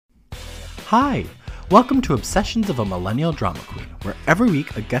Hi! Welcome to Obsessions of a Millennial Drama Queen, where every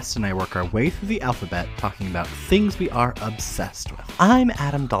week a guest and I work our way through the alphabet talking about things we are obsessed with. I'm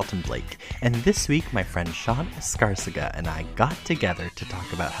Adam Dalton Blake, and this week my friend Shawn Escarciga and I got together to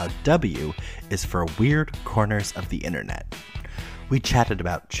talk about how W is for weird corners of the internet. We chatted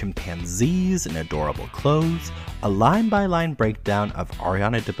about chimpanzees in adorable clothes, a line-by-line breakdown of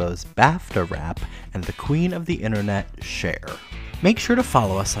Ariana DeBose's BAFTA rap, and the queen of the internet, Cher. Make sure to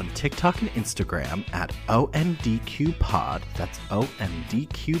follow us on TikTok and Instagram at OMDQPod, that's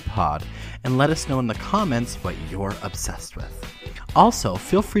OMDQPod, and let us know in the comments what you're obsessed with. Also,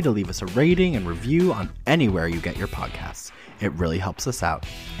 feel free to leave us a rating and review on anywhere you get your podcasts. It really helps us out.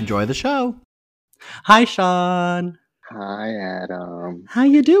 Enjoy the show! Hi, Shawn! Hi, Adam. How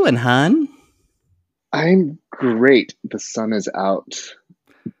you doing, hun? I'm great. The sun is out,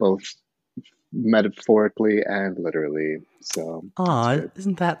 both metaphorically and literally. So, Aw,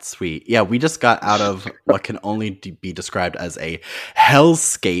 isn't that sweet? Yeah, we just got out of what can only be described as a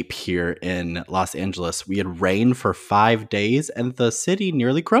hellscape here in Los Angeles. We had rain for 5 days and the city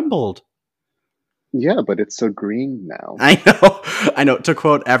nearly crumbled. Yeah, but it's so green now. I know. To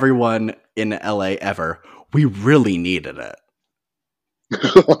quote everyone in LA ever, we really needed it.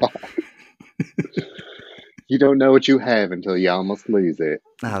 You don't know what you have until you almost lose it.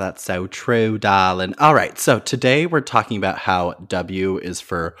 Oh, that's so true, darling. All right, so today we're talking about how W is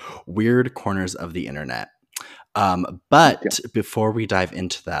for weird corners of the internet. But before we dive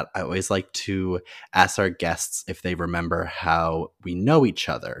into that, I always like to ask our guests if they remember how we know each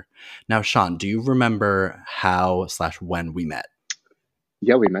other. Now, Shawn, do you remember how/when we met?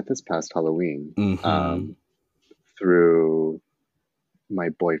 Yeah, we met this past Halloween through my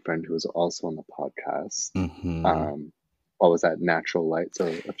boyfriend, who was also on the podcast. What was that? Natural Light, so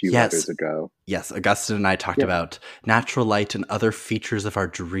a few letters ago. Yes, Augustin and I talked about natural light and other features of our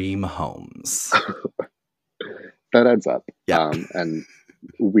dream homes. That adds up. Yeah. And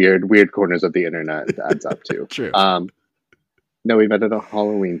weird corners of the internet adds up too. True. No, we met at a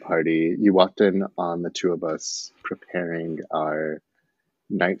Halloween party. You walked in on the two of us preparing our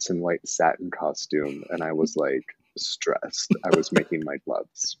Knights in White satin costume, and I was like stressed. I was making my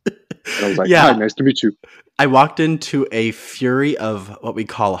gloves. And I was like, hi, nice to meet you. I walked into a fury of what we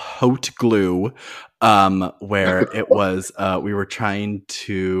call haute glue, where it was, we were trying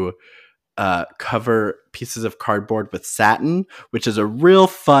to cover pieces of cardboard with satin, which is a real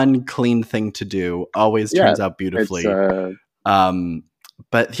fun, clean thing to do. Always turns out beautifully. But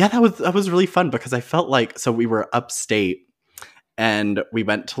yeah, that was really fun because I felt like, so we were upstate and we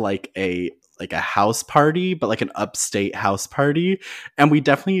went to like a house party, but like an upstate house party. And we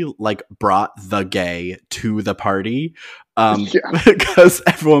definitely like brought the gay to the party. Because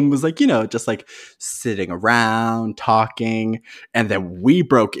everyone was like, just like sitting around talking. And then we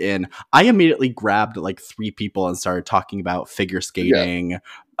broke in. I immediately grabbed like 3 people and started talking about figure skating.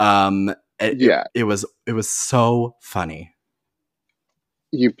 It was so funny.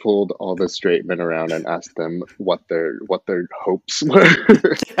 You pulled all the straight men around and asked them what their hopes were.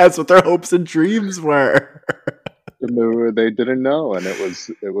 That's what their hopes and dreams were. And they didn't know, and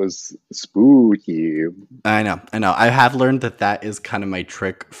it was spooky. I know. I have learned that is kind of my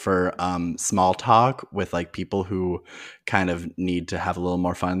trick for small talk with like people who kind of need to have a little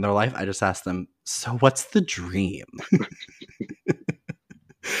more fun in their life. I just ask them, so what's the dream?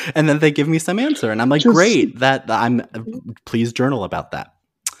 And then they give me some answer, and I'm like, great. Please journal about that.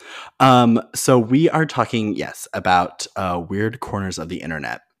 So we are talking, about weird corners of the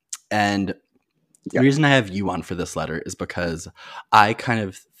internet. And the reason I have you on for this letter is because I kind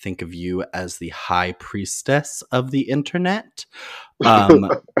of think of you as the high priestess of the internet.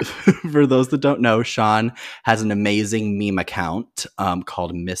 For those that don't know, Shawn has an amazing meme account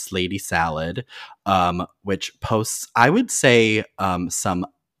called Miss Lady Salad, which posts, I would say, some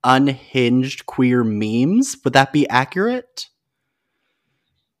unhinged queer memes. Would that be accurate?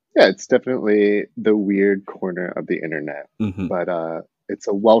 Yeah, it's definitely the weird corner of the internet, but it's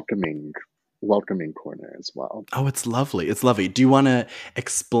a welcoming corner as well. Oh, it's lovely. It's lovely. Do you want to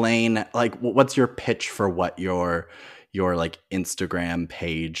explain, like, what's your pitch for what your Instagram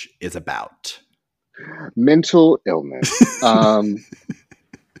page is about? Mental illness. I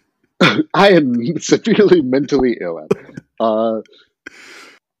am severely mentally ill. No,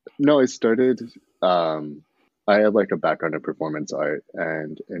 I started. I have like a background in performance art,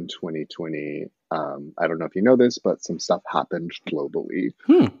 and in 2020, I don't know if you know this, but some stuff happened globally,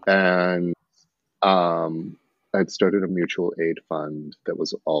 and I'd started a mutual aid fund that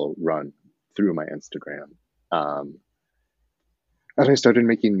was all run through my Instagram, and I started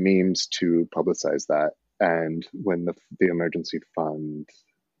making memes to publicize that. And when the emergency fund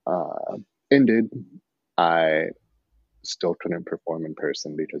ended. I still couldn't perform in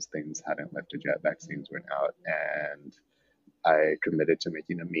person because things hadn't lifted yet, vaccines weren't out, and I committed to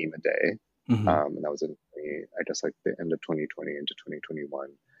making a meme a day. Mm-hmm. And that was in, I guess, like the end of 2020 into 2021.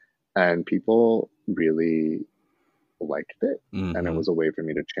 And people really liked it. And it Mm-hmm. was a way for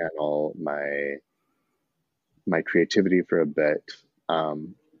me to channel my creativity for a bit.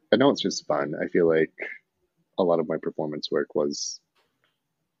 But no, it's just fun. I feel like a lot of my performance work was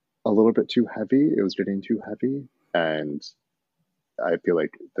a little bit too heavy. It was getting too heavy. And I feel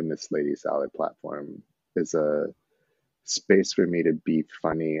like the Miss Lady Salad platform is a space for me to be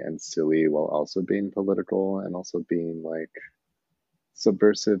funny and silly while also being political and also being like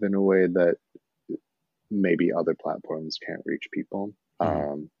subversive in a way that maybe other platforms can't reach people.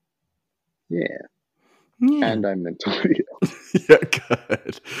 Mm-hmm. Yeah. Yeah. And I'm mentally ill. Yeah,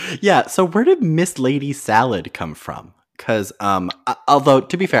 good. Yeah, so where did Miss Lady Salad come from? Because, although,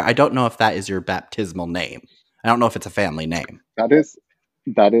 to be fair, I don't know if that is your baptismal name. I don't know if it's a family name. That is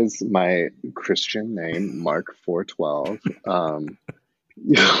that is my Christian name, Mark 412.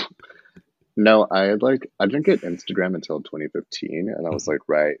 No, I didn't get Instagram until 2015, and I was Mhm. like,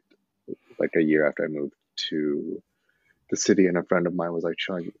 right, like a year after I moved to the city, and a friend of mine was like,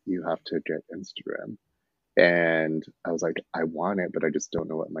 Shawn, you have to get Instagram. And I was like, I want it, but I just don't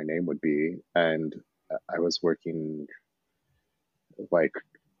know what my name would be. And I was working like,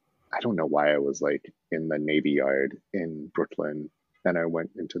 I don't know why I was like in the Navy Yard in Brooklyn. And I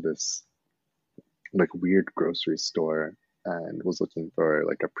went into this like weird grocery store and was looking for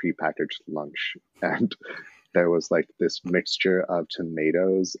like a prepackaged lunch. And there was like this mixture of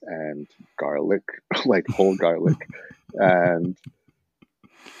tomatoes and garlic, like whole garlic, and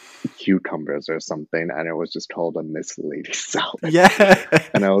cucumbers or something, and it was just called a Miss Lady salad. And Yeah.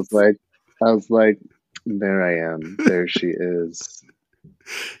 I was like, there I am. There she is.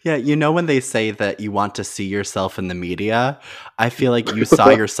 Yeah, you know when they say that you want to see yourself in the media? I feel like you saw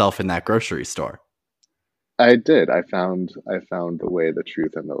yourself in that grocery store. I did. I found the way, the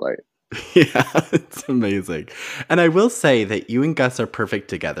truth, and the light. Yeah, it's amazing. And I will say that you and Gus are perfect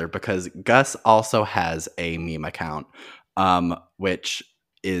together because Gus also has a meme account, which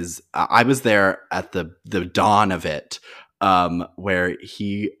is I was there at the dawn of it, where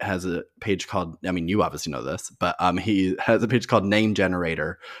he has a page called. I mean, you obviously know this, but he has a page called Name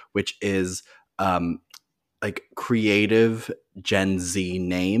Generator, which is like creative Gen Z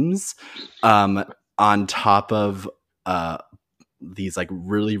names, on top of uh these like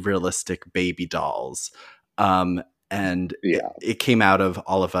really realistic baby dolls. And Yeah. it came out of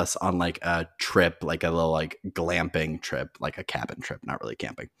all of us on like a trip, like a little like glamping trip, like a cabin trip, not really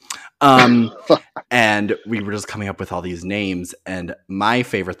camping. Um, and we were just coming up with all these names. And my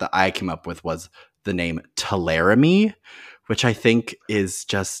favorite that I came up with was the name Telaramy, which I think is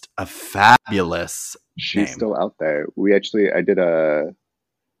just a fabulous She's name. still out there. I did a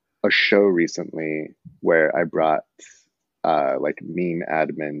show recently where I brought like meme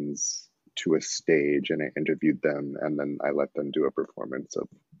admins to a stage and I interviewed them and then I let them do a performance of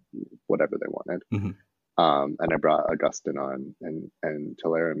whatever they wanted. Mhm. And I brought Augustin on, and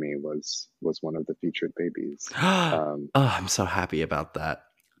Telaramy was one of the featured babies. Oh, Um, I'm so happy about that.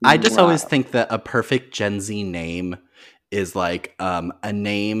 I just always mwah. think that a perfect Gen Z name is like a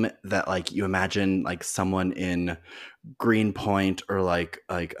name that like you imagine like someone in Greenpoint or like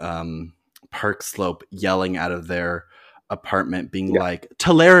Park Slope yelling out of their apartment being Yeah. like,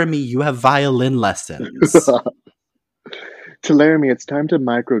 Telaramy, you have violin lessons. Telaramy, it's time to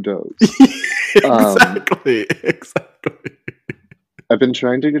microdose. Um, Exactly. I've been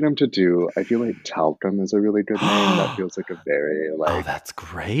trying to get him to do. I feel like Talcum is a really good name. That Oh, feels like a very like that's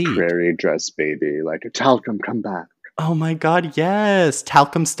great. prairie dress baby. Like Talcum, come back. Oh my god, yes.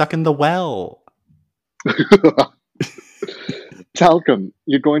 Talcum stuck in the well. Talcum,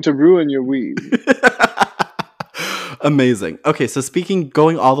 you're going to ruin your weave. Amazing. Okay, so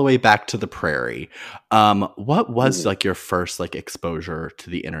going all the way back to the prairie, what was Mm. like your first like exposure to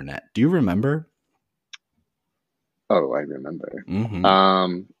the internet? Do you remember? Oh, I remember. Mm-hmm.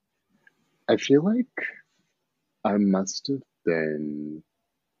 Um, I feel like I must have been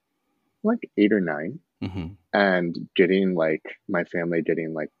like 8 or 9, Mm-hmm. and getting like my family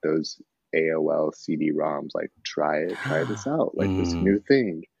getting like those AOL CD-ROMs, like try this out, like this Mm-hmm. new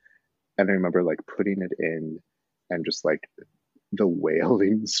thing. And I remember like putting it in and just like the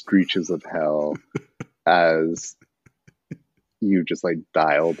wailing screeches of hell as you just like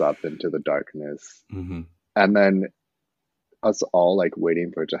dialed up into the darkness. Mm-hmm. And then us all like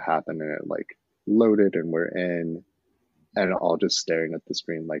waiting for it to happen, and it like loaded and we're in, and all just staring at the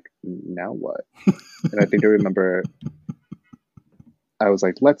screen like, now what? And I think I remember I was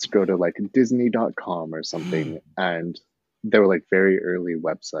like, let's go to like Disney.com or something. And there were like very early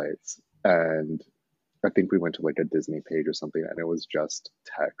websites. And I think we went to like a Disney page or something, and it was just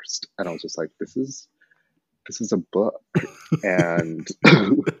text. And I was just like, this is a book. And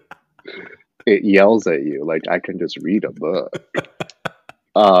it yells at you. Like, I can just read a book.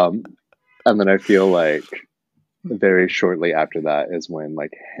 And then I feel like very shortly after that is when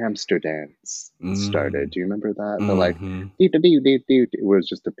like Hamster Dance started. Do you remember that? The like it was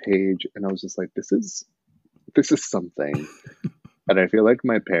just a page, and I was just like, this is something. And I feel like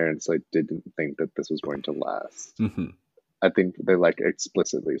my parents like didn't think that this was going to last. I think they like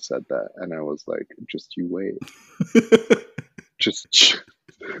explicitly said that, and I was like, just you wait. just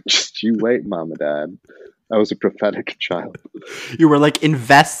you wait, Mom and Dad. I was a prophetic child. You were like,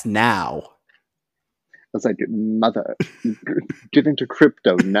 invest now. I was like, Mother, get into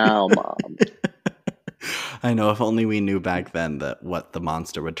crypto now, Mom. I know, if only we knew back then that what the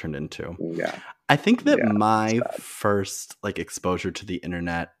monster would turn into. Yeah. I think that my first like exposure to the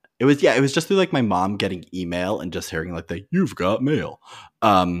internet, it was just through like my mom getting email and just hearing like the "you've got mail."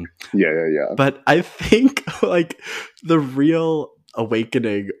 Yeah. But I think like the real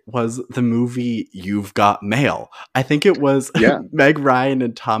awakening was the movie You've Got Mail. I think it was Meg Ryan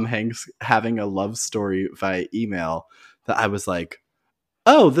and Tom Hanks having a love story via email that I was like,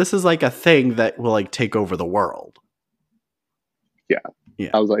 oh, this is like a thing that will like take over the world. Yeah.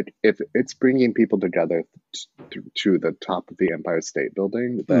 I was like, if it's bringing people together to the top of the Empire State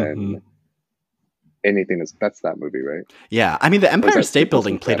Building, then that's that movie, right? Yeah, I mean, the Empire State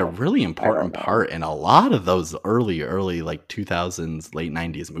Building played a really important part in a lot of those early like 2000s, late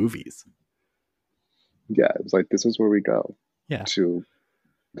 90s movies. Yeah, it was like, this is where we go to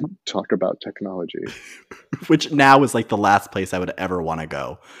talk about technology. Which now is like the last place I would ever want to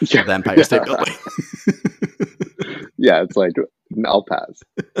go, the Empire State Building. Yeah, it's like, I'll pass.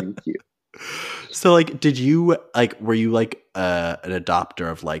 Thank you. So, like, were you like an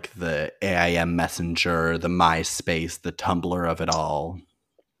adopter of like the AIM Messenger, the MySpace, the Tumblr of it all?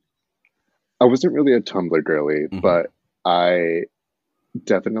 I wasn't really a Tumblr girly, but I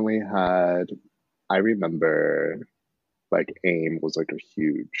definitely had, I remember like AIM was like a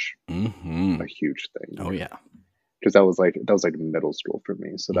huge thing. Oh yeah. Because that was like middle school for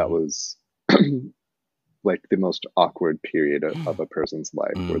me. So that was like the most awkward period of a person's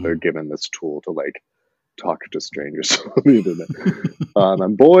life where they're given this tool to like talk to strangers on the internet.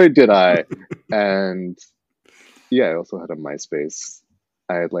 And boy, did I. And yeah, I also had a MySpace.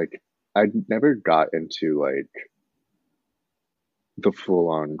 I never got into like the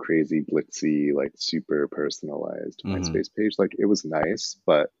full-on crazy glitzy, like super personalized MySpace page. Like, it was nice,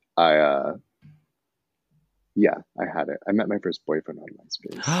 but I had it. I met my first boyfriend on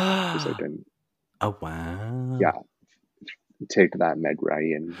MySpace. It was like oh wow. Yeah. Take that, Meg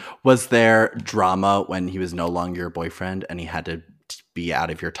Ryan. Was there drama when he was no longer your boyfriend and he had to be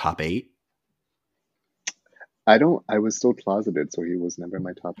out of your top 8? I was still closeted, so he was never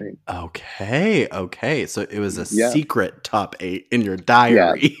my top 8. Okay. So it was a secret top 8 in your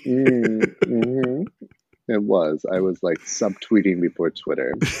diary. Yeah. It was. I was like subtweeting before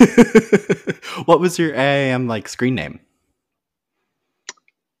Twitter. What was your AIM like screen name?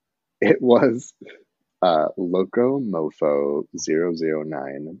 It was Loco Mofo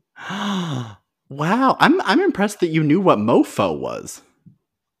 009. Wow, I'm impressed that you knew what Mofo was.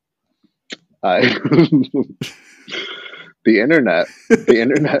 The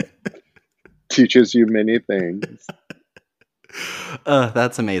internet teaches you many things.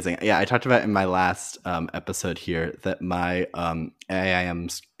 That's amazing. Yeah, I talked about in my last episode here that my AIM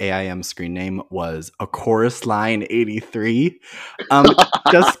screen name was a chorus line 83,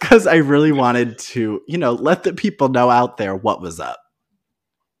 just because I really wanted to, let the people know out there what was up.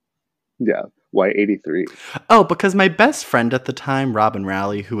 Yeah. Why 83? Oh, because my best friend at the time, Robin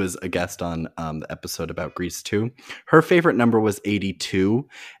Rowley, who was a guest on the episode about Grease 2, her favorite number was 82.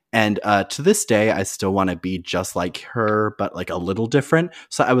 And to this day, I still want to be just like her, but like a little different.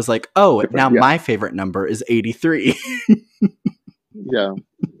 So I was like, my favorite number is 83. Yeah.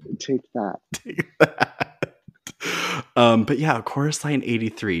 Take that. But yeah, chorus line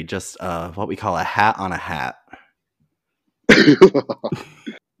 83, just what we call a hat on a hat.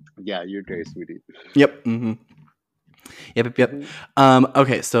 Yeah, you're great, sweetie. Yep. Yep.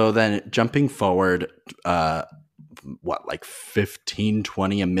 Okay, so then jumping forward, like 15,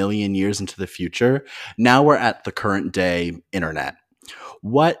 20, a million years into the future, now we're at the current day internet.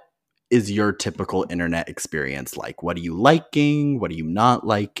 What is your typical internet experience like? What are you liking? What are you not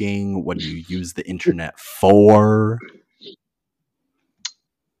liking? What do you use the internet for?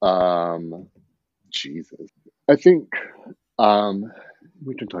 Jesus. I think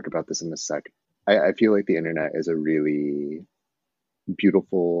we can talk about this in a sec. I feel like the internet is a really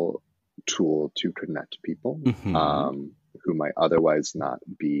beautiful tool to connect people who might otherwise not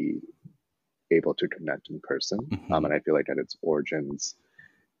be able to connect in person. And I feel like at its origins,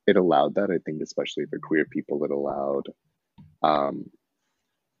 it allowed that. I think especially for queer people, it allowed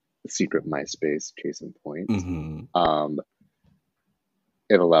secret MySpace, case in point.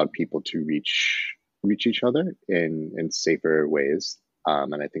 It allowed people to reach each other in safer ways.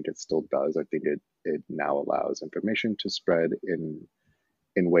 And I think it still does. I think it now allows information to spread in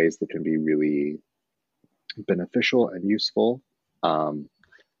ways that can be really beneficial and useful.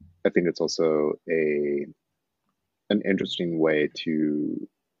 I think it's also an interesting way to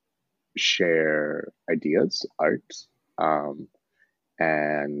share ideas, art,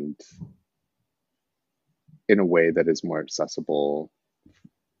 and in a way that is more accessible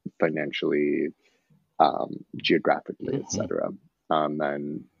financially, geographically, etc.,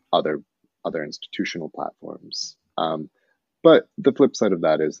 than other institutional platforms. But the flip side of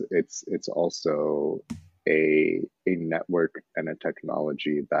that is it's also a network and a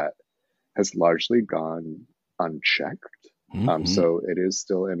technology that has largely gone unchecked. So it is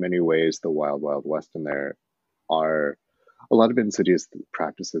still in many ways the wild, wild west, and there are a lot of insidious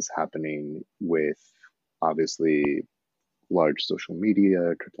practices happening with obviously large social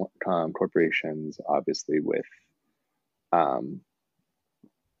media corporations, obviously with all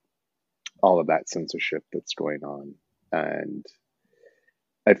of that censorship that's going on. And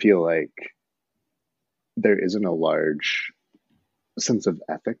I feel like there isn't a large sense of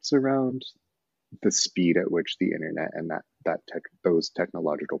ethics around the speed at which the internet and those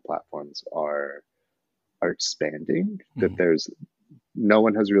technological platforms are expanding. That there's no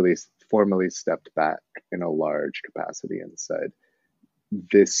one has really formally stepped back in a large capacity and said,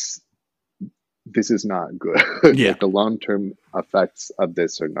 this is not good. Like the long-term effects of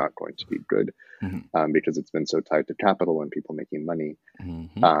this are not going to be good, because it's been so tied to capital and people making money.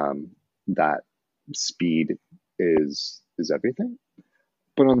 That speed is everything.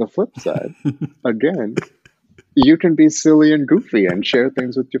 But on the flip side, again, you can be silly and goofy and share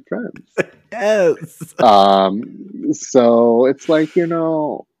things with your friends. Yes. So it's like,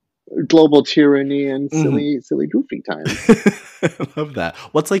 global tyranny and silly goofy times. I love that.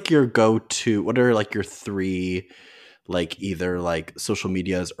 What's like your go-to? What are like your three, like either like social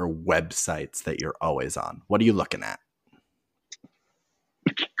medias or websites that you're always on? What are you looking at?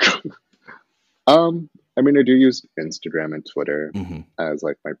 I mean, I do use Instagram and Twitter as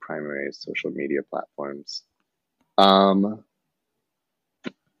like my primary social media platforms. And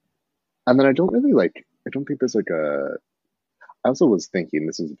then I don't think there's like I also was thinking,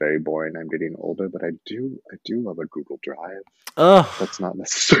 this is very boring, I'm getting older, but I do love a Google Drive. That's not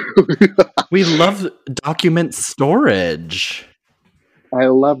necessarily We love document storage. I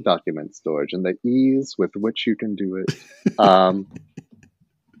love document storage and the ease with which you can do it.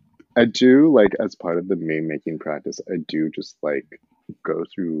 I do, like, as part of the meme making practice, I do just like go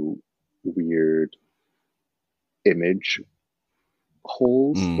through weird image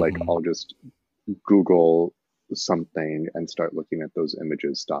holes. Like, I'll just Google something and start looking at those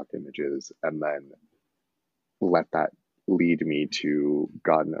images, stock images, and then let that lead me to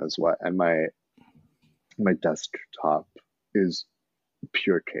God knows what. And my desktop is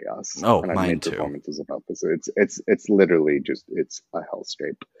pure chaos. Oh, and I've mine made too. Performances about this. It's literally just, it's a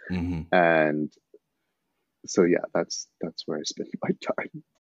hellscape. And so yeah, that's where I spend my time.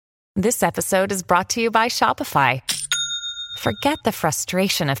 This episode is brought to you by Shopify. Forget the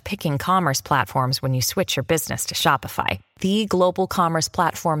frustration of picking commerce platforms when you switch your business to Shopify, the global commerce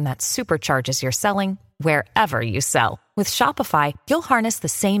platform that supercharges your selling wherever you sell. With Shopify, you'll harness the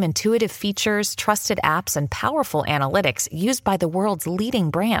same intuitive features, trusted apps, and powerful analytics used by the world's leading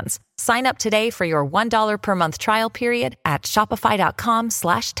brands. Sign up today for your $1 per month trial period at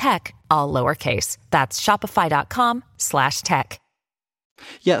shopify.com/tech, all lowercase. That's shopify.com/tech.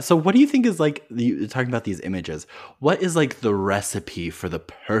 Yeah, so what do you think is like, you're talking about these images, what is like the recipe for the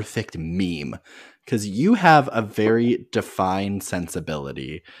perfect meme? Because you have a very defined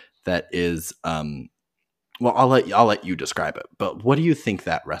sensibility that is, well, I'll let you describe it, but what do you think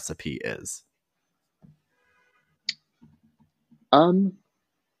that recipe is?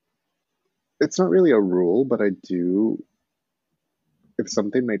 It's not really a rule, but I do, if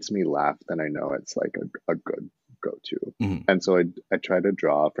something makes me laugh, then I know it's like a good go-to. And so I try to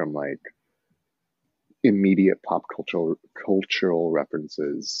draw from like immediate pop cultural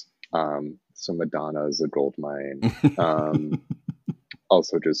references. So Madonna is a gold mine.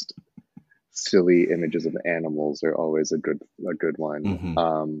 Also just silly images of animals are always a good one.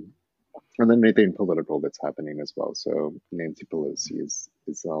 And then anything political that's happening as well. So Nancy Pelosi is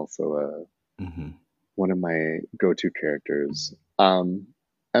is also Mm-hmm. one of my go-to characters. And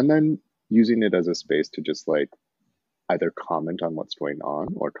then using it as a space to just like either comment on what's going on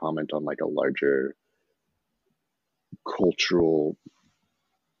or comment on like a larger cultural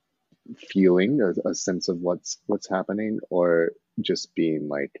feeling, a sense of what's happening, or just being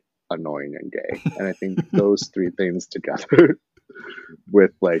like annoying and gay. And I think those three things together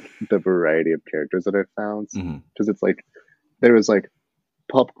with like the variety of characters that I've found, because it's like there was like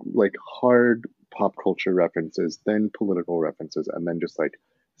hard pop culture references, then political references, and then just like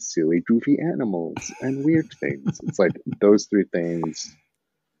silly goofy animals and weird things. It's like those three things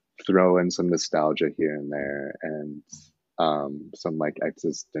throw in some nostalgia here and there, and some like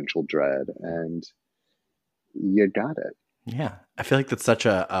existential dread, and you got it. Yeah, I feel like that's such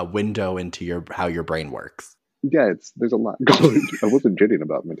a window into how your brain works. Yeah, there's a lot going. I wasn't kidding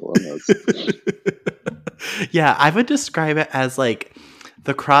about mental illness. Yeah, I would describe it as like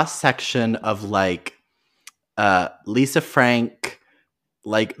the cross section of like Lisa Frank,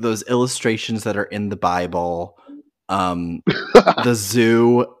 like those illustrations that are in the Bible, the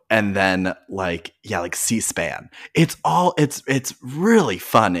zoo, and then like C-SPAN. It's really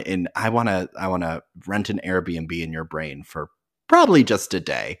fun, and I wanna rent an Airbnb in your brain for probably just a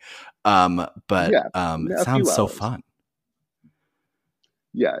day. But it sounds so fun.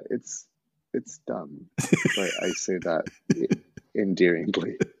 Yeah, it's dumb, but I say that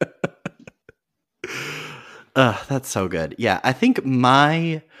endearingly. That's so good. Yeah, I think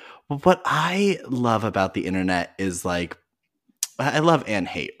what I love about the internet is like, I love and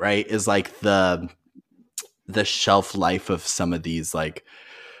hate, right? Is like the shelf life of some of these like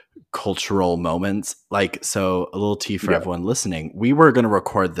cultural moments. Like, so a little tea for everyone listening. We were going to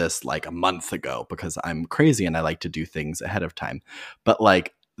record this like a month ago because I'm crazy and I like to do things ahead of time. But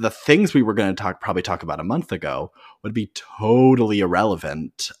like the things we were going to probably talk about a month ago would be totally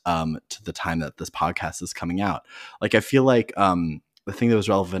irrelevant to the time that this podcast is coming out. Like, I feel like the thing that was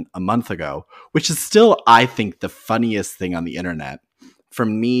relevant a month ago, which is still, I think, the funniest thing on the internet for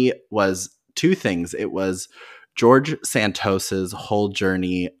me, was two things. It was George Santos's whole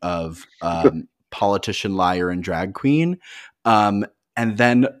journey of politician, liar, and drag queen. And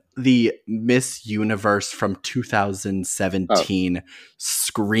then the Miss Universe from 2017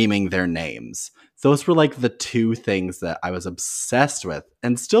 screaming their names. Those were like the two things that I was obsessed with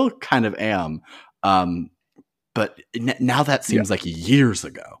and still kind of am. But now that seems like years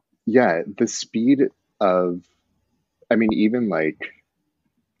ago. Yeah, the speed of, I mean, even like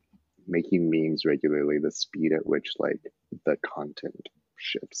making memes regularly, the speed at which like the content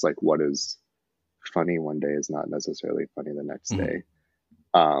shifts, like what is funny one day is not necessarily funny the next day.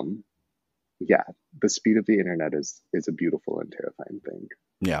 Yeah, the speed of the internet is a beautiful and terrifying thing.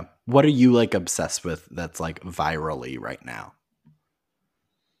 Yeah. What are you like obsessed with that's like virally right now?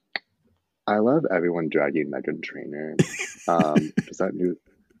 I love everyone dragging Meghan Trainor. Because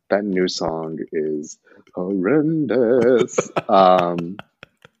that new song is horrendous.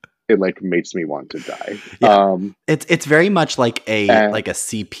 It like makes me want to die. Yeah. It's very much like a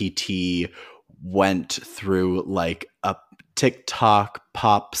CPT went through like a TikTok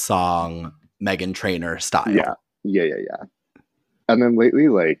pop song Meghan Trainor style. Yeah. And then lately,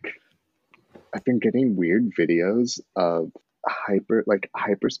 like, I've been getting weird videos of hyper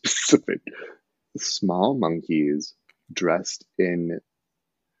specific small monkeys dressed in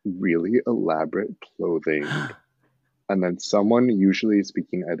really elaborate clothing. And then someone, usually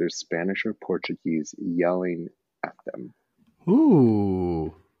speaking either Spanish or Portuguese, yelling at them.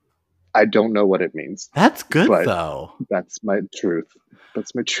 Ooh. I don't know what it means. That's good, though. That's my truth.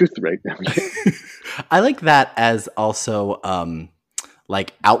 That's my truth right now. I like that as also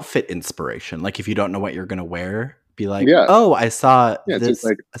like outfit inspiration. Like if you don't know what you're going to wear, be like, oh, I saw this.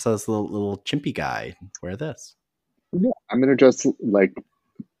 Like, I saw this little chimpy guy wear this. Yeah, I'm going to dress like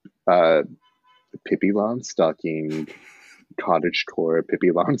Pippi Longstocking, cottagecore Pippi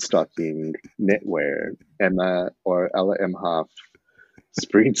Longstocking knitwear, Emma or Ella Imhoff,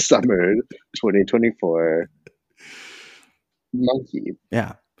 spring summer 2024 monkey.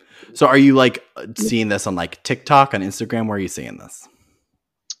 Yeah. So are you like seeing this on like TikTok, on Instagram? Where are you seeing this?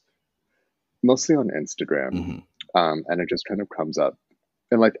 Mostly on Instagram. And it just kind of comes up.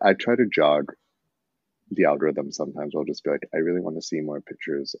 And like I try to jog the algorithm sometimes. I'll just be like, I really want to see more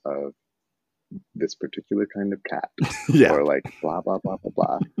pictures of this particular kind of cat. Or like blah blah blah blah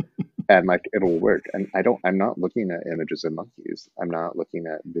blah. And like it'll work. And I'm not looking at images of monkeys. I'm not looking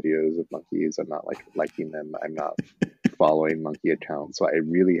at videos of monkeys. I'm not like liking them. I'm not following monkey accounts. So I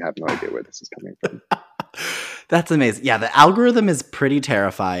really have no idea where this is coming from. That's amazing. Yeah, the algorithm is pretty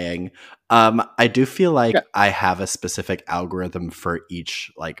terrifying. I do feel like Yeah. I have a specific algorithm for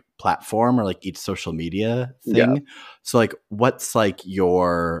each like platform or like each social media thing. Yeah. So like what's like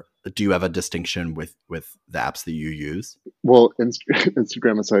do you have a distinction with the apps that you use? Well,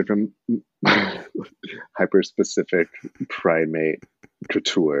 Instagram, aside from hyper specific primate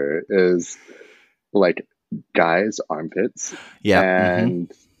couture, is like guys' armpits, Yeah.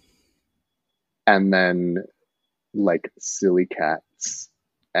 and then like silly cats,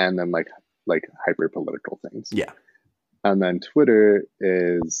 and then like hyper political things. Yeah. And then Twitter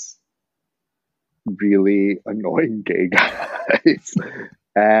is really annoying gay guys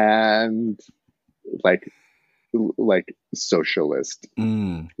and like socialist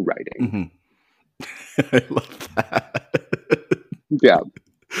writing. I love that. Yeah,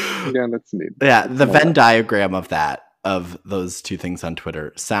 that's neat. Yeah, the Venn diagram of those two things on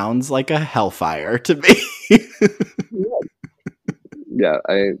Twitter sounds like a hellfire to me. Yeah,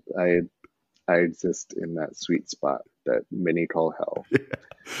 I exist in that sweet spot that many call hell.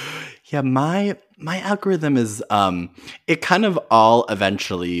 Yeah, my algorithm is it kind of all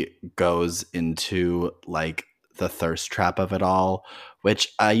eventually goes into like the thirst trap of it all,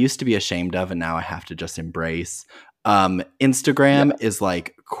 which I used to be ashamed of and now I have to just embrace. Instagram is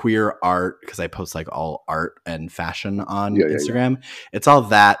like queer art because I post like all art and fashion on Instagram. It's all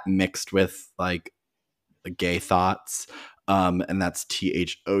that mixed with like gay thoughts. And that's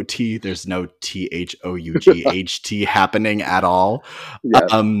THOT. There's no THOUGHT happening at all.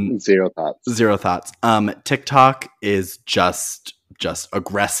 Yeah, zero thoughts. Zero thoughts. TikTok is just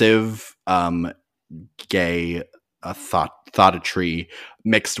aggressive, gay thoughtry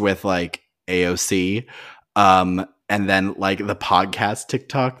mixed with like AOC. And then like the podcast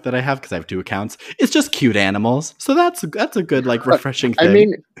TikTok that I have, because I have 2 accounts, it's just cute animals. So that's a good like refreshing thing. I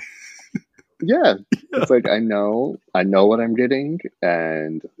mean, yeah, it's like I know what I'm getting,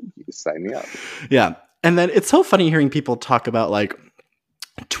 and you sign me up. Yeah, and then it's so funny hearing people talk about like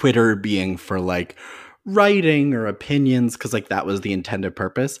Twitter being for like writing or opinions because like that was the intended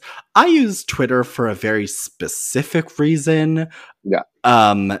purpose. I use Twitter for a very specific reason. Yeah.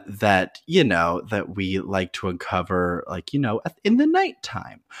 That that we like to uncover like in the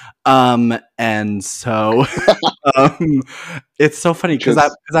nighttime. And so it's so funny because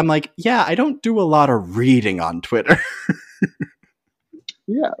I'm like, yeah, I don't do a lot of reading on Twitter.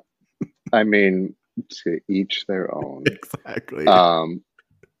 Yeah, I mean, to each their own. Exactly.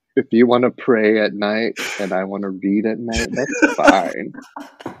 If you want to pray at night and I want to read at night, that's fine.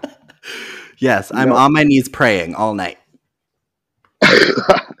 Yes, I'm on my knees praying all night.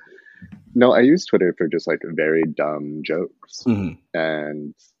 No, I use Twitter for just like very dumb jokes,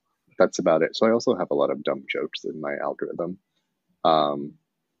 and that's about it. So I also have a lot of dumb jokes in my algorithm.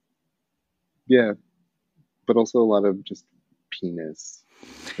 Yeah, but also a lot of just penis.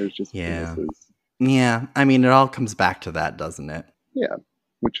 There's just penises. Yeah, I mean, it all comes back to that, doesn't it? Yeah,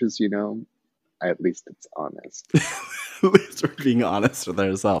 which is, at least it's honest. At least we're being honest with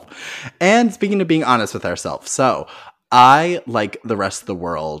ourselves. And speaking of being honest with ourselves, so I, like the rest of the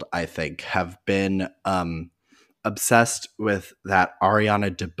world, I think, have been obsessed with that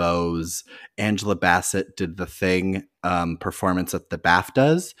Ariana DeBose, Angela Bassett did the thing performance at the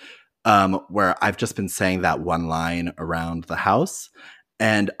BAFTAs, where I've just been saying that one line around the house.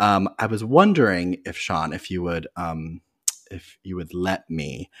 And I was wondering if, Shawn, if you would let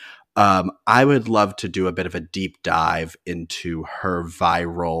me, I would love to do a bit of a deep dive into her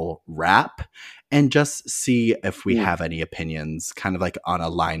viral rap and just see if we have any opinions, kind of like on a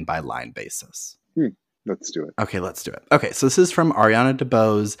line by line basis. Let's do it. Okay, let's do it. Okay, so this is from Ariana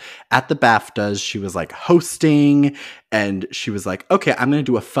DeBose at the BAFTAs. She was like hosting, and she was like, "Okay, I'm going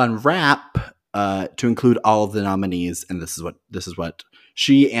to do a fun rap to include all of the nominees," and this is what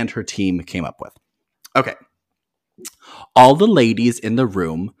she and her team came up with. Okay. All the ladies in the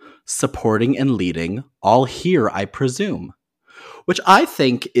room, supporting and leading, all here, I presume. Which I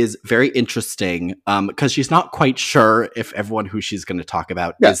think is very interesting because she's not quite sure if everyone who she's going to talk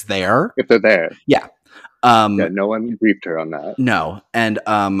about is there. If they're there. Yeah. No one briefed her on that. No. And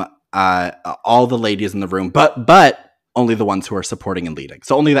all the ladies in the room, but only the ones who are supporting and leading.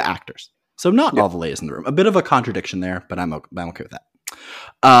 So only the actors. So not all the ladies in the room. A bit of a contradiction there, but I'm okay with that.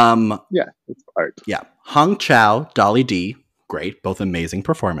 Yeah, it's art. Yeah. Hong Chow, Dolly D, great, both amazing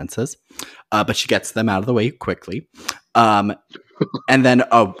performances. But she gets them out of the way quickly. And then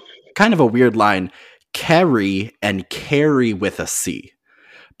kind of a weird line, Carrie and Carrie with a C.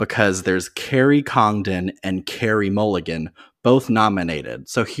 Because there's Carrie Congdon and Carrie Mulligan, both nominated.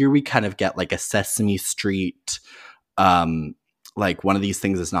 So here we kind of get like a Sesame Street, like one of these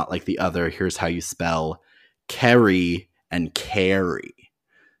things is not like the other. Here's how you spell Carrie and Carrie.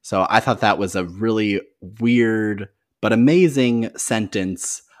 So I thought that was a really weird but amazing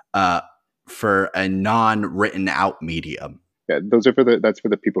sentence for a non-written out medium. Yeah, that's for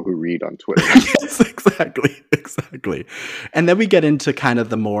the people who read on Twitter. Yes, exactly. And then we get into kind of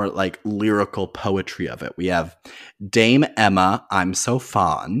the more like lyrical poetry of it. We have Dame Emma, I'm So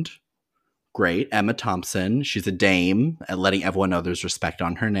Fond. Great. Emma Thompson, she's a dame at letting everyone know there's respect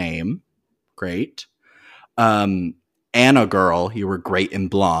on her name. Great. Anna Girl, you were great in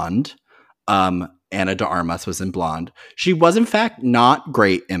Blonde. Anna de Armas was in Blonde. She was in fact not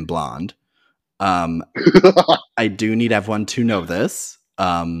great in Blonde. I do need everyone to know this.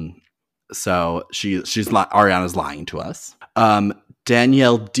 So Ariana's lying to us.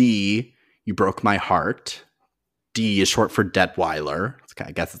 Danielle D, you broke my heart. D is short for Detweiler.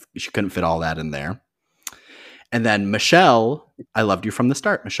 I guess she couldn't fit all that in there. And then Michelle, I loved you from the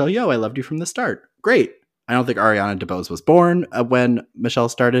start. Michelle Yeoh, I loved you from the start. Great. I don't think Ariana DeBose was born when Michelle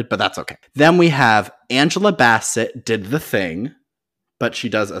started, but that's okay. Then we have Angela Bassett did the thing, but she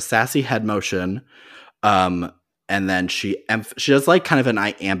does a sassy head motion. And then she does like kind of an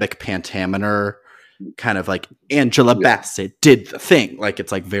iambic pentameter, kind of like Angela Bassett did the thing. Like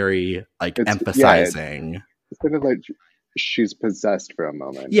it's like very like emphasizing. Yeah, it's kind of like she's possessed for a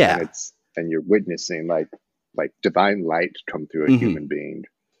moment. Yeah. And you're witnessing like divine light come through a human being.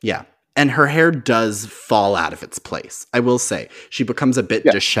 Yeah. And her hair does fall out of its place. I will say she becomes a bit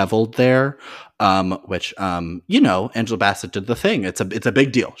disheveled there, which, Angela Bassett did the thing. It's a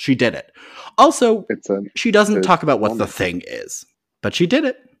big deal. She did it. Also, she doesn't talk about what the thing is, but she did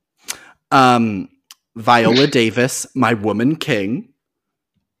it. Viola Davis, My Woman King.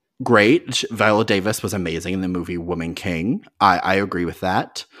 Great. Viola Davis was amazing in the movie Woman King. I agree with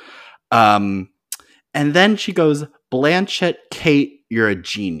that. And then she goes, Blanchett Kate, you're a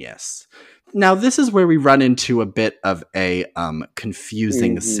genius. Now, this is where we run into a bit of a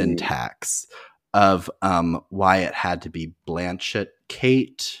confusing syntax of why it had to be Blanchett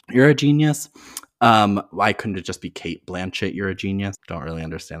Kate, you're a genius. Why couldn't it just be Kate Blanchett, you're a genius? Don't really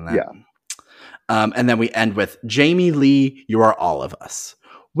understand that. Yeah. And then we end with Jamie Lee, you are all of us,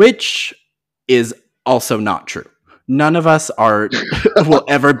 which is also not true. None of us will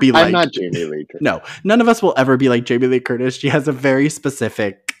ever be like... I'm not Jamie Lee Curtis. No, none of us will ever be like Jamie Lee Curtis. She has a very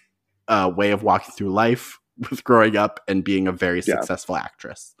specific way of walking through life with growing up and being a very successful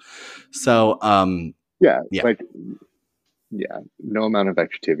actress. So, no amount of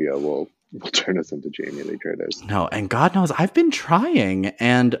Activia will turn us into Jamie Lee Curtis. No, and God knows I've been trying,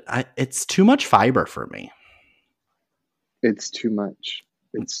 and it's too much fiber for me. It's too much.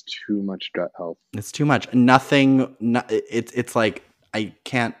 It's too much gut health. It's too much. It's like I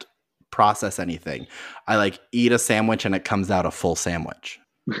can't process anything. I like eat a sandwich and it comes out a full sandwich.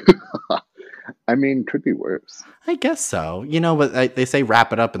 I mean, could be worse. I guess so. But they say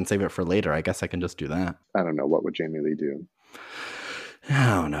wrap it up and save it for later. I guess I can just do that. I don't know. What would Jamie Lee do?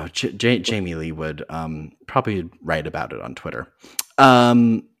 I don't know. Jamie Lee would probably write about it on Twitter.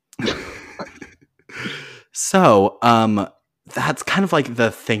 That's kind of like the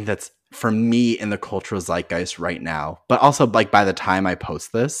thing that's for me in the cultural zeitgeist right now. But also, like, by the time I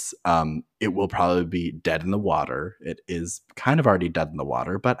post this, it will probably be dead in the water. It is kind of already dead in the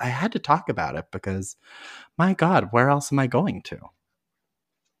water, but I had to talk about it because, my God, where else am I going to?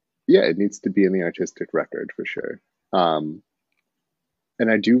 Yeah, it needs to be in the artistic record for sure. And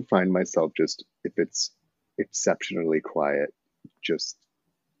I do find myself just, if it's exceptionally quiet, just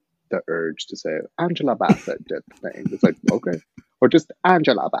the urge to say Angela Bassett did the thing. It's like, okay, or just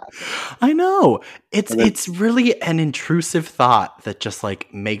Angela Bassett. I know it's really an intrusive thought that just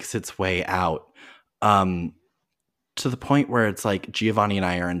like makes its way out to the point where it's like Giovanni and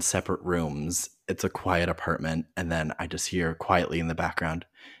I are in separate rooms. It's a quiet apartment, and then I just hear quietly in the background,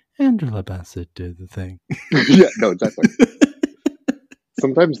 Angela Bassett did the thing. Yeah, no, exactly.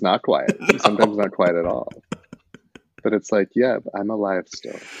 Sometimes not quiet. No. Sometimes not quiet at all. But it's like, yeah, I'm alive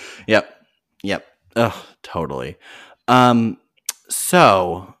still. Yep. Oh, totally.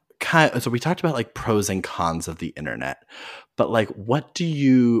 So we talked about like pros and cons of the internet, but like, what do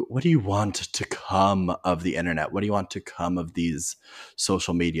you want to come of the internet? What do you want to come of these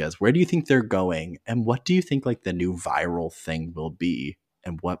social medias? Where do you think they're going? And what do you think like the new viral thing will be?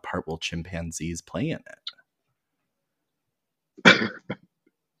 And what part will chimpanzees play in it?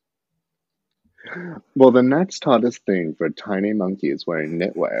 Well, the next hottest thing for tiny monkeys wearing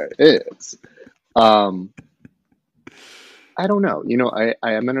knitwear is, I don't know.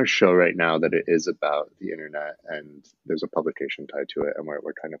 I am in a show right now that it is about the internet, and there's a publication tied to it, and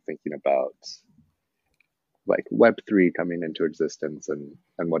we're kind of thinking about like Web3 coming into existence and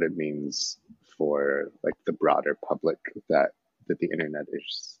what it means for like the broader public that that the internet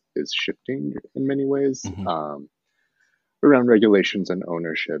is shifting in many ways, around regulations and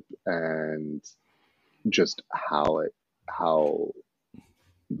ownership, and just how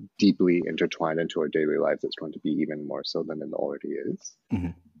deeply intertwined into our daily lives it's going to be, even more so than it already is.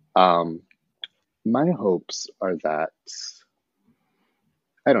 My hopes are that,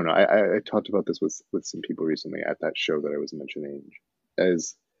 I don't know, I talked about this with some people recently at that show that I was mentioning,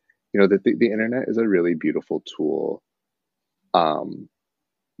 as that the internet is a really beautiful tool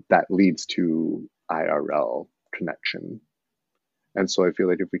that leads to IRL connection. And so I feel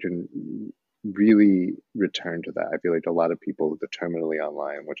like if we can really return to that, I feel like a lot of people, the terminally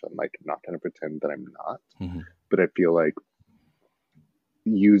online, which I'm like not going to pretend that I'm not, but I feel like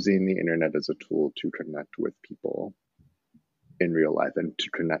using the internet as a tool to connect with people in real life and to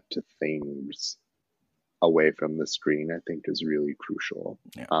connect to things away from the screen, I think is really crucial.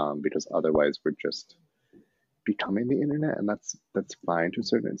 Because otherwise we're just becoming the internet, and that's fine to a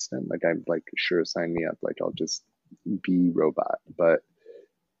certain extent. Like, I'm like, sure, sign me up, like I'll just be robot. But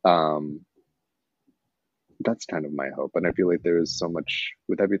that's kind of my hope. And I feel like there is so much,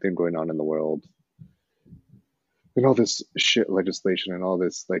 with everything going on in the world and all this shit legislation and all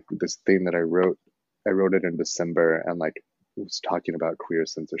this, like this thing that I wrote it in December, and like was talking about queer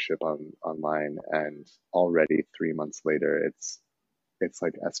censorship online, and already 3 months later it's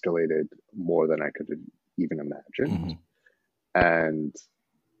like escalated more than I could have even imagined. And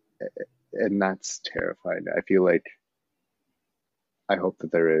that's terrifying. I feel like, I hope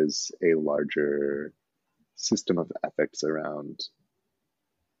that there is a larger system of ethics around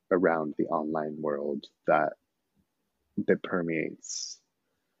the online world that permeates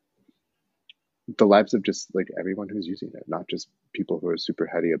the lives of just like everyone who's using it, not just people who are super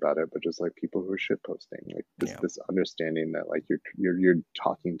heady about it, but just like people who are shit posting. Like this understanding that like you're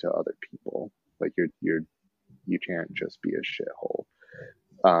talking to other people, like you can't just be a shithole.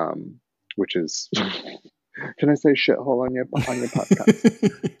 Which is, can I say shithole on your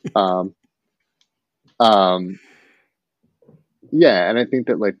podcast? Yeah, and I think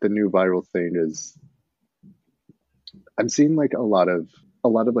that like the new viral thing is, I'm seeing like a lot of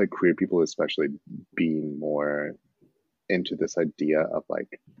like queer people especially being more into this idea of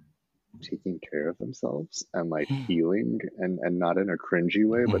like taking care of themselves and like healing, and not in a cringy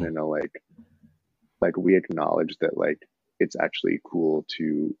way, but in a like we acknowledge that like it's actually cool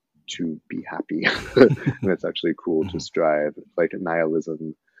to be happy and it's actually cool to strive. Like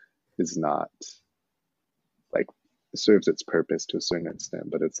nihilism is not like, serves its purpose to a certain extent,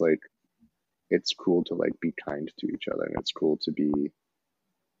 but it's like it's cool to like be kind to each other, and it's cool to be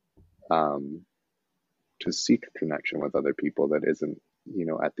to seek connection with other people that isn't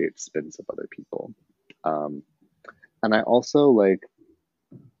at the expense of other people. And I also like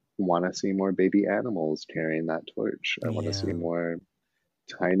want to see more baby animals carrying that torch. I want to see more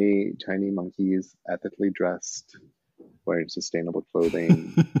tiny monkeys ethically dressed, wearing sustainable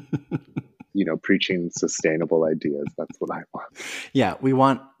clothing, preaching sustainable ideas. That's what I want. Yeah, we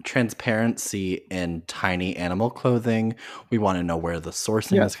want transparency in tiny animal clothing. We want to know where the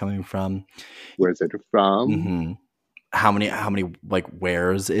sourcing is coming from. Where's it from? How many like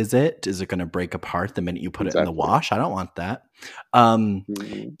wares is it? Is it going to break apart the minute you put it in the wash? I don't want that.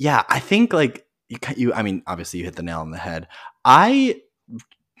 Yeah, I think like you I mean, obviously you hit the nail on the head. I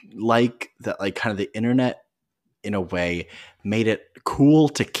like that, like kind of the internet in a way made it cool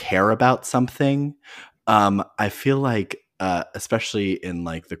to care about something. I feel like especially in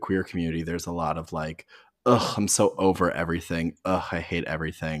like the queer community, there's a lot of like, ugh, I'm so over everything. Ugh, I hate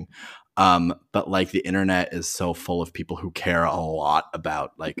everything. But like the internet is so full of people who care a lot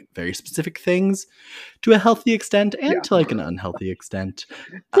about like very specific things to a healthy extent and to like an unhealthy extent.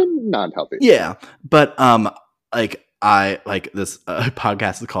 Not healthy. Yeah. But like I like this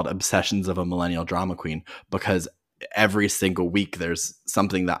podcast is called Obsessions of a Millennial Drama Queen, because every single week there's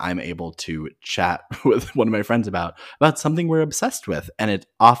something that I'm able to chat with one of my friends about something we're obsessed with. And it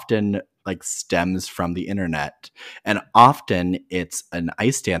often like stems from the internet. And often it's an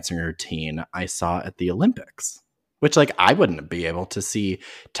ice dancing routine I saw at the Olympics, which like I wouldn't be able to see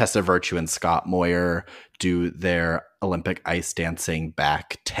Tessa Virtue and Scott Moyer do their Olympic ice dancing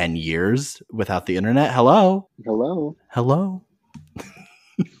back 10 years without the internet. Hello.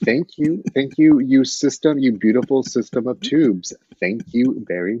 Thank you, you beautiful system of tubes. Thank you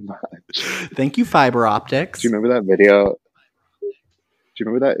very much. Thank you, fiber optics. Do you remember that video? Do you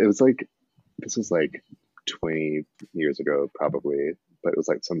remember that? It was like, this was like 20 years ago, probably, but it was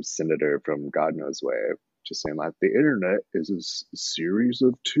like some senator from God knows where, just saying like, the internet is a series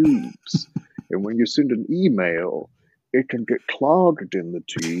of tubes, and when you send an email, it can get clogged in the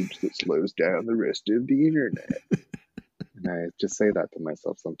tubes that slows down the rest of the internet. And I just say that to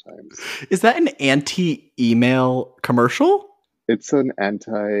myself sometimes. Is that an anti-email commercial? It's an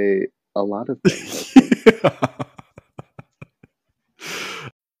anti a lot of things, I think.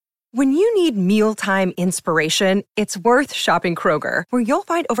 When you need mealtime inspiration, it's worth shopping Kroger, where you'll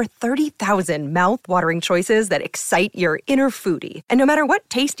find over 30,000 mouth-watering choices that excite your inner foodie. And no matter what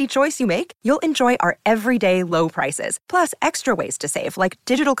tasty choice you make, you'll enjoy our everyday low prices, plus extra ways to save, like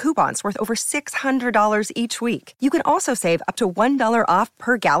digital coupons worth over $600 each week. You can also save up to $1 off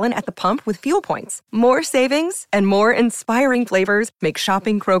per gallon at the pump with fuel points. More savings and more inspiring flavors make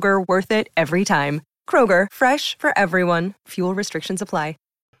shopping Kroger worth it every time. Kroger, fresh for everyone. Fuel restrictions apply.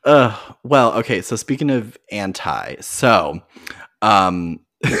 Well, okay, so speaking of I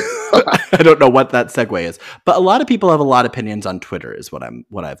don't know what that segue is, but a lot of people have a lot of opinions on Twitter is what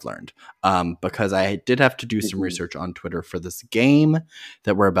I've learned. Because I did have to do some research on Twitter for this game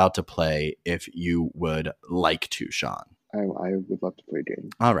that we're about to play, if you would like to, Shawn. I would love to play a game.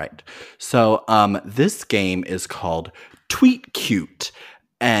 All right. So this game is called Tweet Cute.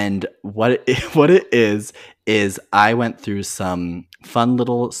 And what it is I went through some fun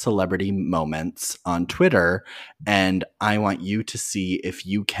little celebrity moments on Twitter, and I want you to see if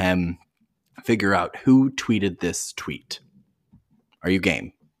you can figure out who tweeted this tweet. Are you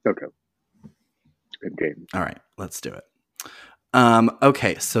game? Okay. Good game. All right, let's do it.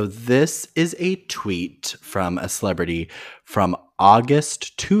 Okay, so this is a tweet from a celebrity from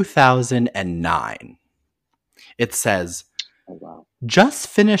August 2009. It says, "Oh wow. Just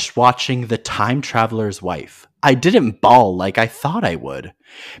finished watching The Time Traveler's Wife. I didn't bawl like I thought I would.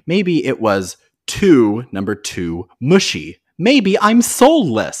 Maybe it was number two, mushy. Maybe I'm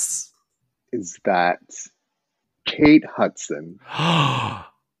soulless." Is that Kate Hudson?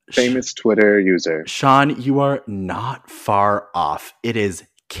 Famous Twitter user. Shawn, you are not far off. It is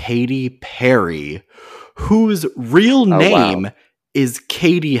Katy Perry, whose real name is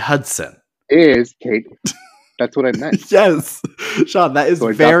Katie Hudson. Is Kate... That's what I meant. Yes. Shawn, that is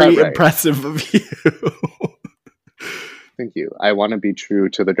so very impressive of you. Thank you. I want to be true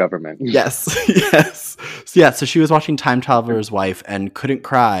to the government. Yes. Yes. So she was watching Time Traveler's Wife and couldn't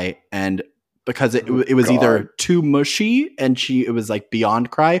cry, and because it was either too mushy and it was like beyond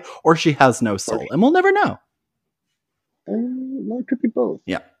cry, or she has no soul, and we'll never know. Well, it could be both.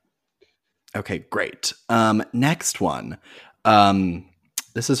 Yeah. Okay, great. Next one.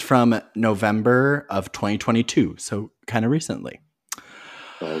 This is from November of 2022, so kind of recently.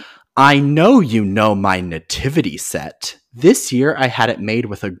 Oh. I know you know my nativity set. This year I had it made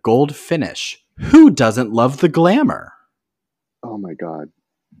with a gold finish. Who doesn't love the glamour? Oh my god.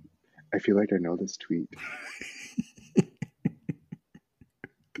 I feel like I know this tweet.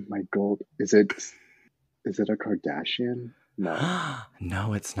 My gold... Is it a Kardashian? No.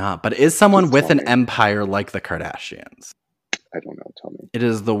 No, it's not. But it is someone with an empire like the Kardashians. I don't know. Tell me. It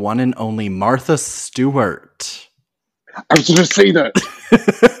is the one and only Martha Stewart. I was going to say that.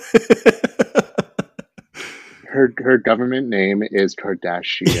 Her government name is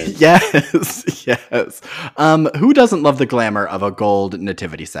Kardashian. Yes. Who doesn't love the glamour of a gold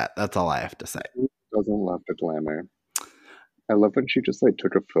nativity set? That's all I have to say. Who doesn't love the glamour? I love when she just like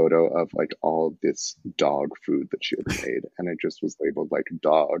took a photo of like all this dog food that she had made, and it just was labeled like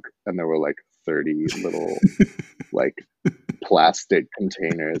dog, and there were like 30 little like plastic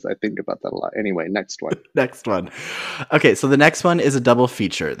containers. I think about that a lot. Anyway, next one. Okay, so the next one is a double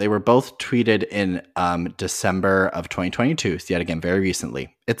feature. They were both tweeted in December of 2022, so yet again, very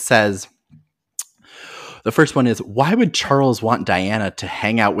recently. It says, the first one is, why would Charles want Diana to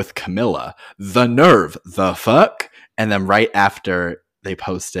hang out with Camilla? The nerve, the fuck? And then right after they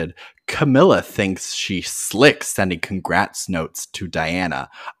posted, Camilla thinks she's slick sending congrats notes to Diana.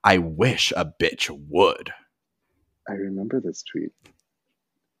 I wish a bitch would. I remember this tweet.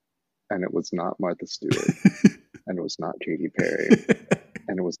 And it was not Martha Stewart. And it was not Katy Perry.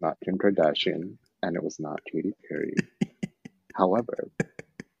 And it was not Kim Kardashian. And it was not Katy Perry. However,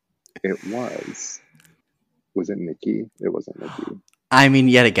 it was... Was it Nicki? It wasn't Nicki. I mean,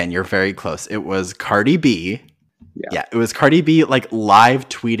 yet again, you're very close. It was Cardi B. Yeah, it was Cardi B, like, live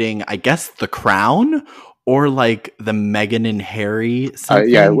tweeting, I guess, The Crown, or, like, the Meghan and Harry something.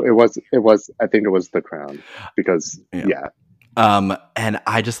 Yeah, it was, I think it was The Crown, because, yeah. And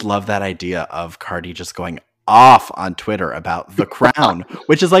I just love that idea of Cardi just going off on Twitter about The Crown,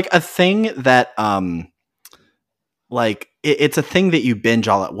 which is, like, a thing that, like, it's a thing that you binge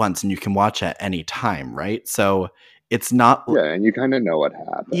all at once and you can watch at any time, right? So it's not... Yeah, and you kind of know what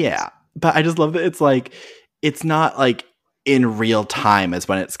happens. Yeah, but I just love that it's, like... It's not like in real time as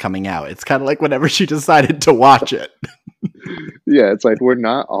when it's coming out. It's kind of like whenever she decided to watch it. Yeah, it's like we're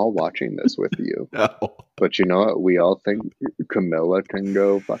not all watching this with you. No. But you know what? We all think Camilla can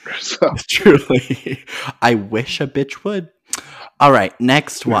go fuck herself. Truly. I wish a bitch would. All right,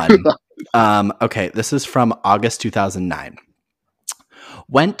 next one. Okay, this is from August 2009.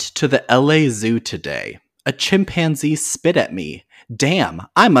 Went to the LA Zoo today. A chimpanzee spit at me. Damn,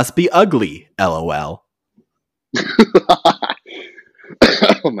 I must be ugly. LOL.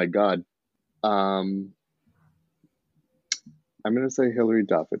 Oh my god. I'm gonna say Hillary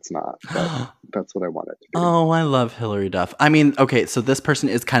Duff. It's not, but that's what I want it to be. Oh, I love Hillary Duff. I mean, okay, so this person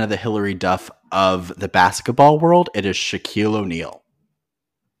is kind of the Hillary Duff of the basketball world. It is Shaquille O'Neal.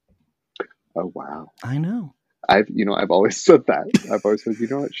 Oh wow. I know. I've always said that. I've always said, you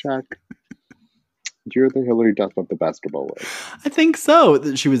know what, Shaq? You're the Hillary Duff of the basketball world. I think so.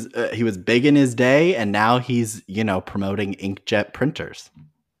 He was big in his day, and now he's, promoting inkjet printers.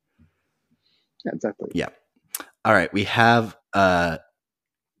 Yeah, exactly. Yeah. All right, we have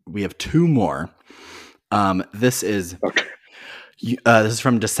two more. This is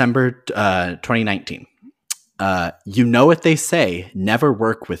from December 2019. You know what they say, never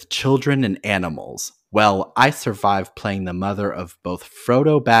work with children and animals. Well, I survived playing the mother of both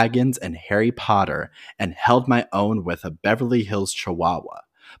Frodo Baggins and Harry Potter and held my own with a Beverly Hills Chihuahua.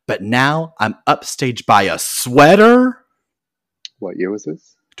 But now I'm upstaged by a sweater. What year was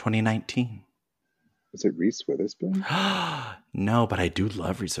this? 2019. Was it Reese Witherspoon? No, but I do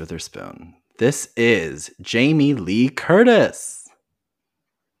love Reese Witherspoon. This is Jamie Lee Curtis.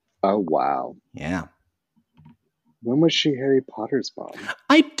 Oh, wow. Yeah. When was she Harry Potter's mom?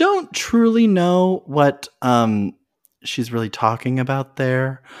 I don't truly know what she's really talking about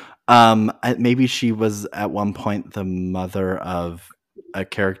there. Maybe she was at one point the mother of a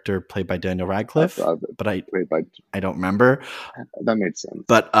character played by Daniel Radcliffe, but I don't remember. That made sense.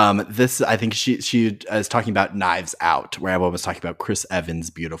 But this, I think she is talking about Knives Out, where everyone was talking about Chris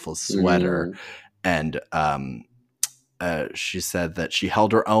Evans' beautiful sweater, and she said that she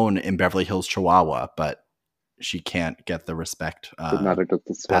held her own in Beverly Hills Chihuahua, but she can't get the respect past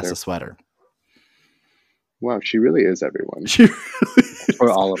the sweater. Wow, she really is everyone. She really is. Or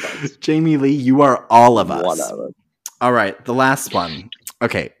all of us. Jamie Lee, you are all of us. Whatever. All right, the last one.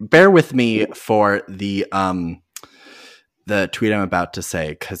 Okay, bear with me for the tweet I'm about to say,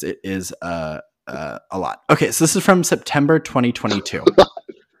 because it is a lot. Okay, so this is from September 2022.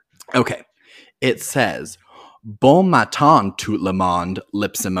 Okay, it says, Bon matin, tout le monde,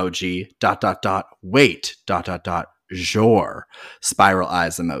 lips emoji, ... wait, ... jour, spiral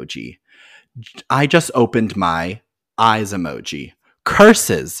eyes emoji. I just opened my eyes emoji.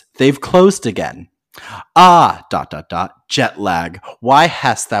 Curses, they've closed again. Ah, ... jet lag, why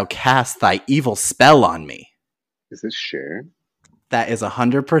hast thou cast thy evil spell on me? Is this Cher? That is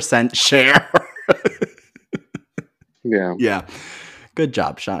 100% Cher. Yeah. Yeah. Good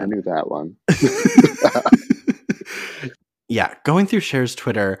job, Shawn. I knew that one. Yeah, going through Cher's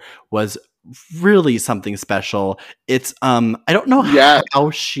Twitter was really something special. It's I don't know how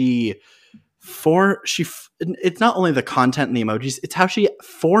it's not only the content and the emojis, it's how she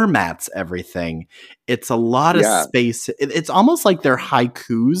formats everything. It's a lot of space. It's almost like they're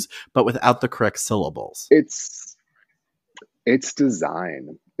haikus, but without the correct syllables. It's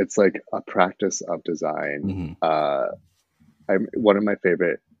design. It's like a practice of design. I'm one of my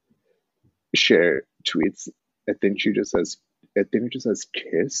favorite Cher tweets. I think it just says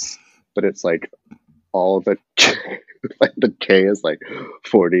kiss, but it's like all the like the K is like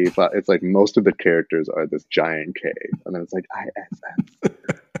 40, but it's like most of the characters are this giant K, and then it's like ISS.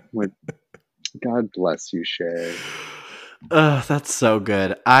 Like, God bless you, Cher. That's so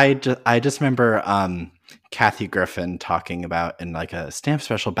good. I just remember Kathy Griffin talking about in like a Stamp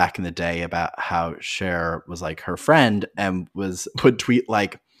special back in the day about how Cher was like her friend and would tweet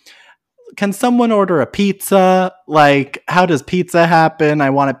like, can someone order a pizza? Like, how does pizza happen? I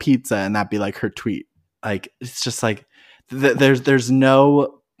want a pizza. And that'd be like her tweet. Like, it's just like, there's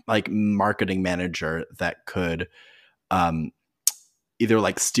no like marketing manager that could either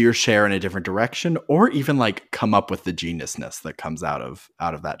like steer Cher in a different direction or even like come up with the geniusness that comes out of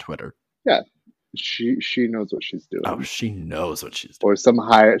that Twitter. Yeah. She knows what she's doing. Oh, she knows what she's doing. Or some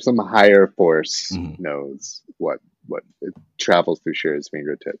higher force knows what it travels through Cher's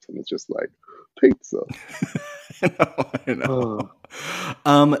fingertips, and it's just like pizza. I know.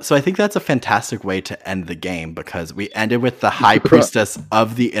 So I think that's a fantastic way to end the game, because we ended with the high priestess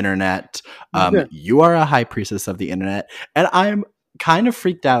of the internet. You are a high priestess of the internet, and I'm kind of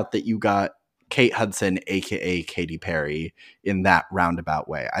freaked out that you got Kate Hudson, aka Katy Perry, in that roundabout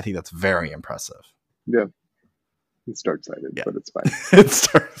way. I think that's very impressive. Yeah. It's dark-sided, but it's fine. It's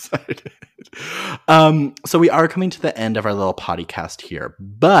dark-sided. So we are coming to the end of our little podcast here.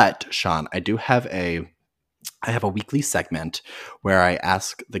 But, Shawn, I do have a I have a weekly segment where I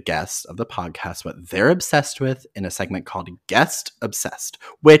ask the guests of the podcast what they're obsessed with in a segment called Guest Obsessed,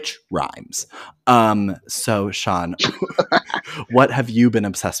 which rhymes. So, Shawn, what have you been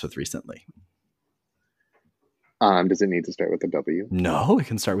obsessed with recently? Does it need to start with a W? No, it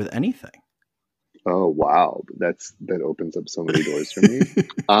can start with anything. Oh, wow. That opens up so many doors for me.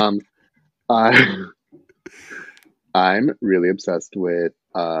 I, I'm really obsessed with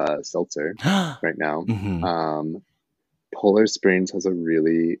seltzer right now. Mm-hmm. Polar Springs has a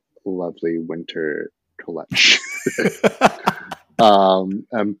really lovely winter collection.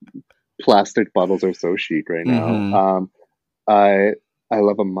 And plastic bottles are so chic right now. Mm-hmm. I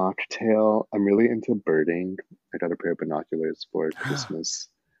love a mocktail. I'm really into birding. I got a pair of binoculars for Christmas.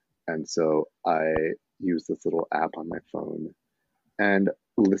 And so I use this little app on my phone and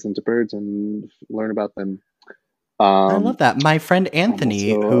listen to birds and learn about them. I love that. My friend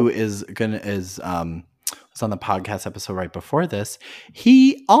Anthony, also, who was on the podcast episode right before this,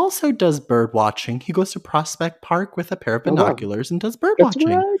 he also does bird watching. He goes to Prospect Park with a pair of binoculars and does bird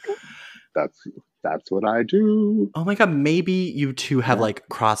watching. That's what I do. Oh my god, maybe you two have like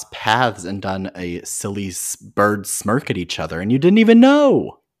crossed paths and done a silly bird smirk at each other and you didn't even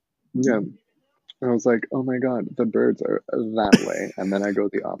know. Yeah. I was like, oh my god, the birds are that way. And then I go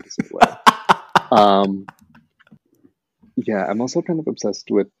the opposite way. Yeah, I'm also kind of obsessed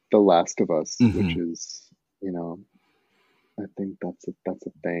with The Last of Us, which is, I think that's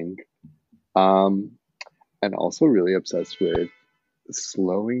a thing. And also really obsessed with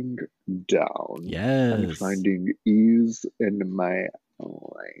slowing down. Yes. And finding ease in my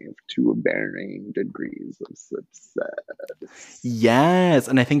life to varying degrees of success. Yes,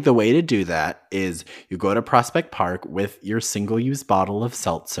 and I think the way to do that is you go to Prospect Park with your single-use bottle of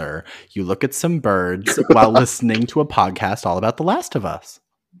seltzer, you look at some birds while listening to a podcast all about The Last of Us.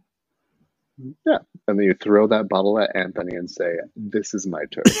 Yeah, and then you throw that bottle at Anthony and say, this is my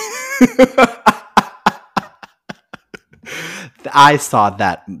turn. I saw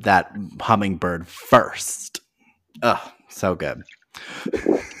that hummingbird first. Ugh, so good.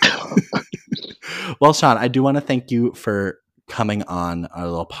 Well, Shawn, I do want to thank you for coming on our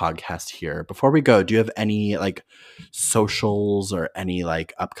little podcast here. Before we go, do you have any like socials or any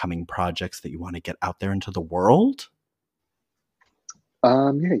like upcoming projects that you want to get out there into the world?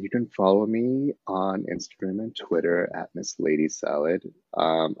 Yeah, you can follow me on Instagram and Twitter at Miss Lady Salad.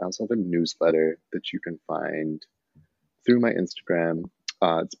 I also have a newsletter that you can find through my Instagram.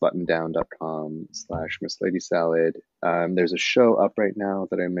 It's buttondown.com/Miss Lady Salad. There's a show up right now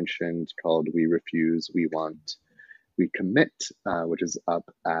that I mentioned called We Refuse, We Want, We Commit, which is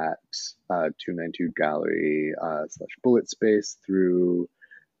up at 292 Gallery /Bullet Space through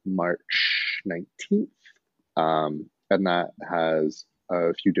March 19th. And that has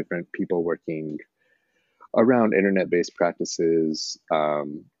a few different people working around internet-based practices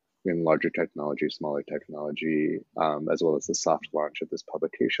in larger technology, smaller technology, as well as the soft launch of this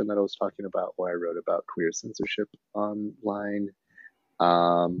publication that I was talking about, where I wrote about queer censorship online.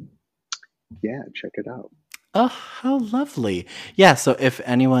 Yeah, check it out. Oh, how lovely. Yeah, so if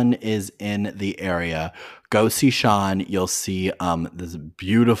anyone is in the area, go see Shawn. You'll see this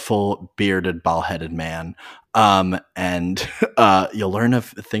beautiful bearded bald-headed man. And you'll learn a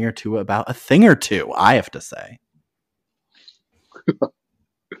thing or two about a thing or two, I have to say.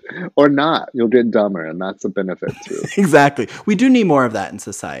 Or not. You'll get dumber, and that's a benefit too. Exactly. We do need more of that in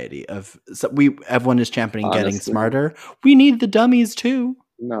society. Everyone is championing getting smarter. We need the dummies too.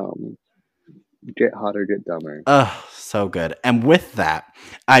 No. Get hotter, get dumber. Oh, so good. And with that,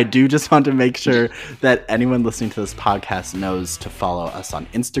 I do just want to make sure that anyone listening to this podcast knows to follow us on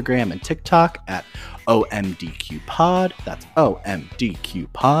Instagram and TikTok at OMDQPod. That's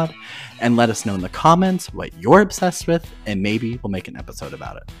OMDQPod. And let us know in the comments what you're obsessed with, and maybe we'll make an episode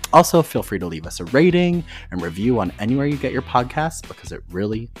about it. Also, feel free to leave us a rating and review on anywhere you get your podcasts because it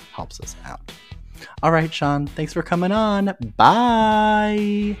really helps us out. All right, Shawn, thanks for coming on.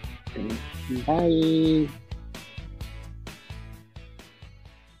 Bye. Bye.